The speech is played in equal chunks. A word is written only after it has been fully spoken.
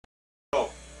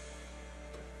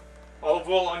olive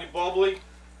oil on your boboli.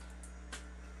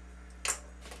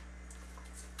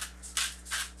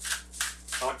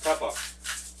 Hot pepper.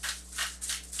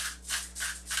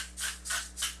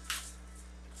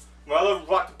 My other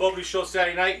Rock the Boboli show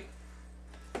Saturday night,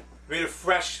 made a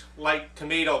fresh, light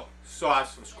tomato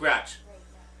sauce from scratch.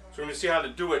 So we're going to see how to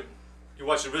do it. You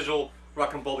watch the original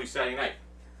Rock and Boboli Saturday night.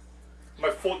 My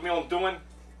fourth meal I'm doing,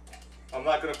 I'm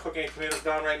not going to cook any tomatoes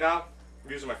down right now.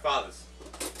 I'm using my father's.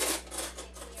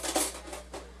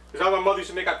 Because how my mother used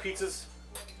to make our pizzas,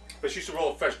 but she used to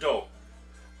roll a fresh dough.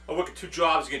 I work at 2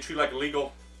 jobs, you get treated like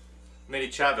illegal. Manny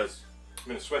Chavez,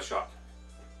 I'm in a sweatshop.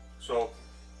 So,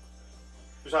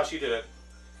 here's how she did it.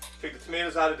 Take the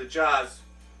tomatoes out of the jars.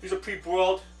 These are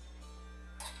pre-boiled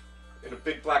in a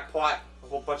big black pot. A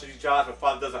whole bunch of these jars. My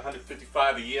father does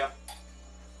 155 a year.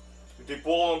 They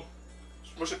boil them,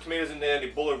 smush the tomatoes in there, and they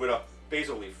boil it with a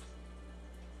basil leaf.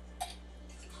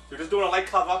 You're just doing a light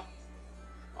cover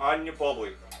on your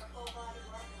boboli.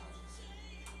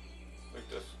 Like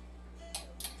this.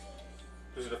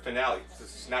 This is the finale. This is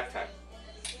snack time.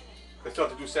 I still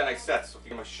have to do Saturday night sets, so I can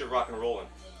get my shit rock and rolling.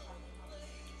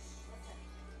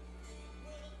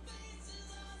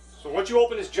 So once you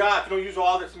open this jar, if you don't use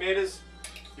all the tomatoes,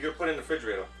 you're going to put it in the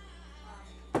refrigerator.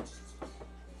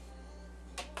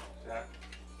 That.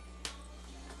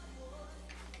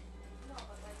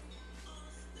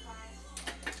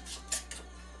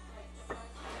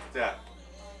 That.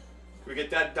 We get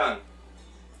that done.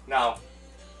 Now,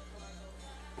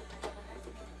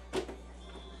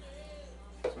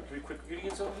 some 3 quick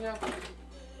ingredients over here.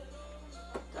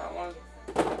 That one.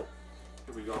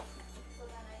 Here we go.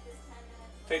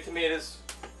 Take tomatoes.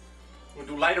 We'll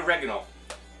do light oregano.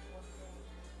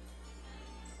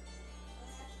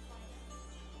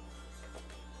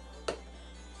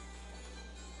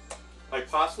 Light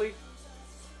parsley.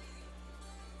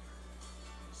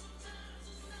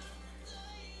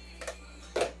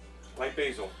 Light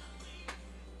basil.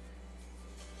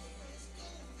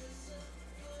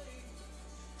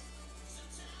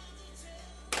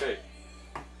 Okay.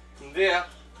 From there,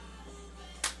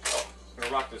 I'm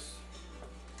gonna rock this.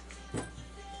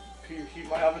 Heat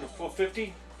my oven to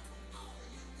 450.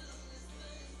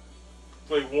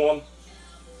 It's really warm.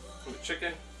 For the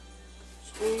chicken.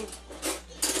 Spoon.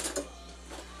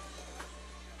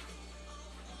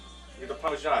 Get the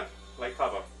parmesan, light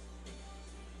cover.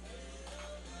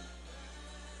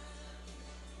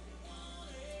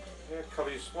 Here, cover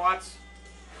your spots.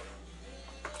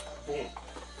 Boom. Here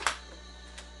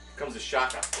comes the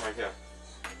shaka right here.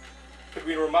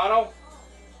 Pecorino Romano.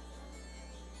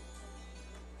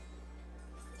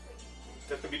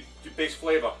 That's going to be your base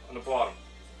flavor on the bottom.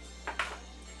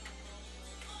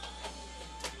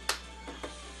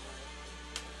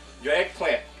 Your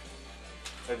eggplant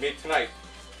that I made tonight.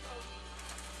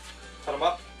 Cut them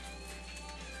up.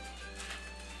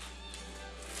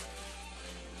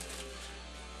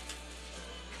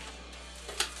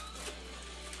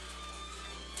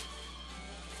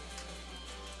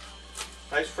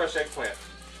 Nice fresh eggplant.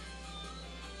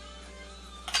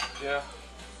 Yeah.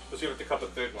 Let's see if we can cut the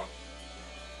third one.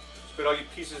 Split all your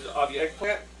pieces of the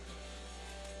eggplant.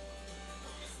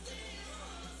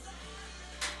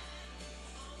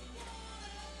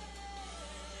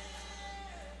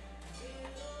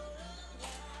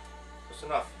 That's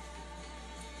enough.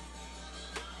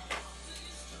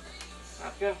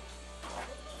 Napkin.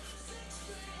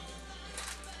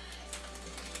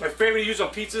 My favorite to use on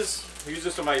pizzas, I use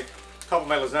this on my couple of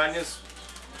my lasagnas,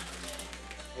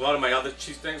 a lot of my other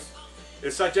cheese things,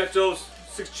 is Sargento's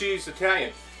 6 cheese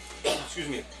Italian. Excuse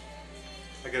me.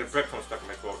 I got a breadcrumb stuck in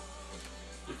my throat.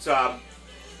 It's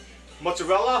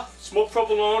mozzarella, smoked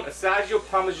provolone, assaggio,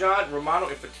 parmesan, romano,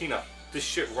 and fatina. This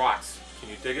shit rocks. Can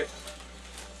you dig it?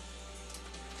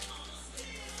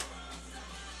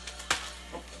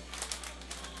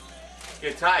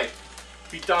 Get tired.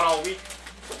 Beat down all week.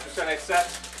 Saturday night set.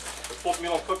 The 4th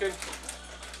meal I'm cooking.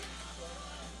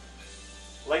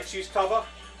 Light cheese cover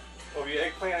over your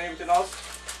eggplant and everything else.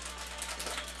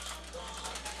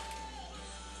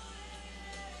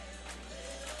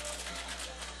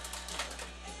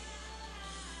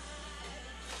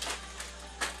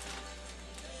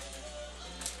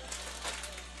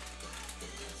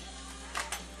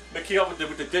 I'm gonna keep up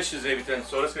with the dishes and everything,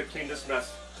 so I'm just gonna clean this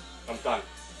mess. I'm done.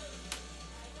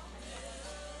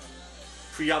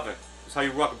 Pre-oven. That's how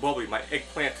you rock a boboli. My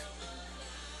eggplant,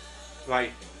 my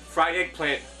fried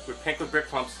eggplant with PANKO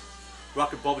breadcrumbs.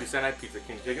 Rock a boboli Saturday night pizza.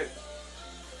 Can you dig it?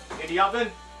 In the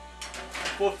oven,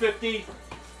 450,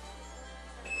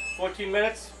 14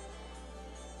 minutes.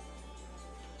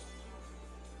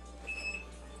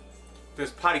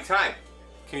 There's party time.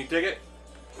 Can you dig it?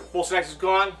 Bowl snacks is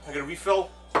gone. I got a refill.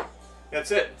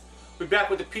 That's it. Be back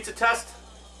with the pizza test.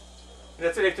 And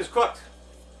that's it. Everything's cooked.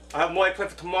 I have more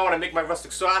eggplant for tomorrow when I make my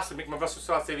rustic sauce. I make my rustic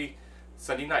sauce every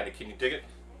Sunday night. Can you dig it?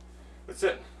 That's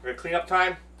it. We're gonna clean up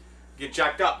time. Get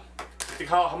jacked up. You think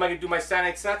how am I gonna do my Saturday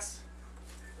night sets?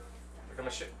 I got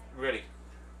my shit ready.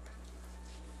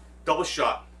 Double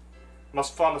shot.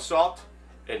 Must farm salt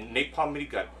and napalm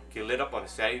minigun. Get lit up on a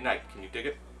Saturday night. Can you dig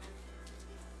it?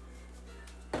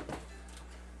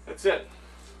 That's it.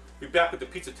 Be back with the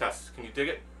pizza test. Can you dig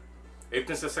it?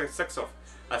 Everything's a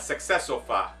success so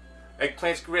far.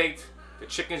 Eggplant's great, the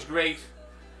chicken's great,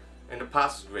 and the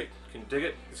pasta's great. Can you dig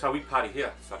it? That's how we party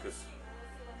here, suckers.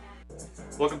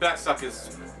 Welcome back,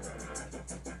 suckers.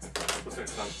 What's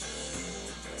next one?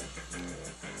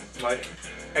 My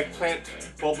eggplant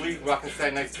boboli rockin'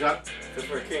 Saturday night's done. Just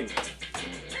for a king. Can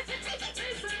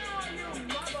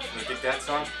you dig that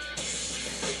song?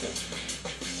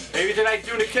 Everything I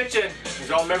do in the kitchen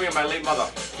is all memory of my late mother.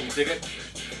 Can you dig it?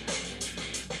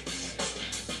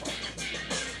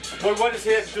 Boywonda's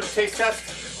here to do the taste test.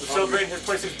 We're celebrating his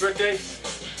 26th birthday.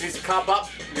 He needs to comp up.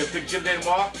 We got a big gym day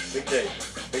tomorrow. Big day.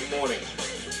 Big morning.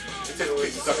 It's his pizza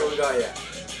That's sucker. what we got, yeah.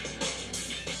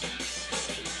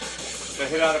 Gonna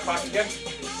hit out of the box again?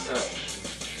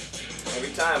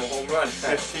 Every time, a home run.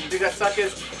 Can you dig that,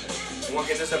 suckers? You want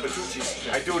to get this at Petrucci's?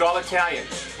 I do it all Italian.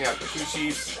 Yeah,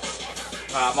 Petrucci's,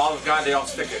 Olive Garden, they all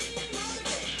stick it.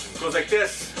 Goes like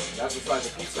this. That's what's like a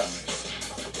pizza.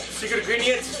 Secret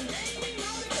ingredients.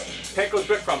 PANKO's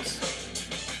breadcrumbs.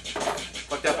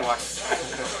 Fuck that box.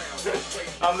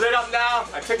 I'm lit up now.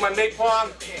 I took my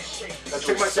napalm. I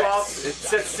took my salt. It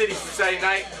sets city for Saturday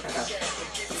night.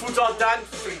 The food's all done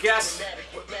for the guests.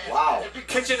 Wow.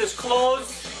 Kitchen is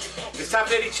closed. It's time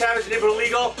for any challenge and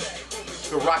illegal.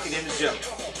 We're rocking in the gym.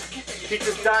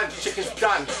 Pizza's done. Chicken's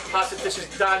done. Pasta dish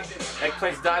is done.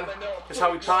 Eggplant's done. That's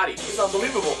how we party. It's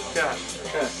unbelievable. Yeah.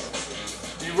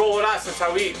 You roll with us. That's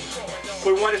how we eat.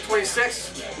 We won at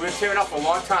 26. We've been tearing up for a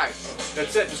long time.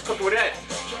 That's it. Just cook it with Ed.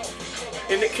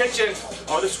 In the kitchen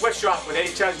or the sweatshop with any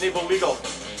challenge and illegal.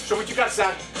 Show what you got,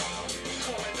 son.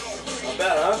 Not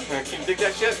bad, huh? Can you dig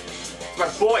that shit? It's my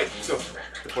boy. So,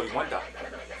 the boywonda.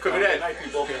 Cook with Ed. Good night,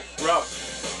 people. We're out.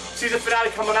 Season finale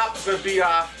coming up. It's going to be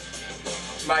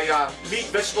my meat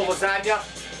vegetable lasagna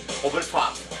over the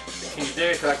top. Can you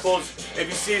dig it? Because I close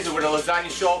every season with a lasagna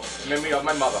show in memory of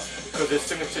my mother. Because their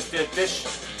signature dish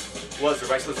was the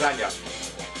rice lasagna.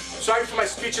 Sorry for my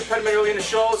speech impediment early in the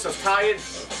show, so I was tired.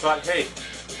 But hey,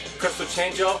 Crystal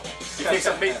Changeo, you take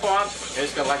some meat for him, and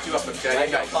it's going to light you up on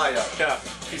Saturday night. Fire. Yeah,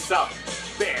 peace out.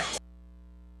 Bam.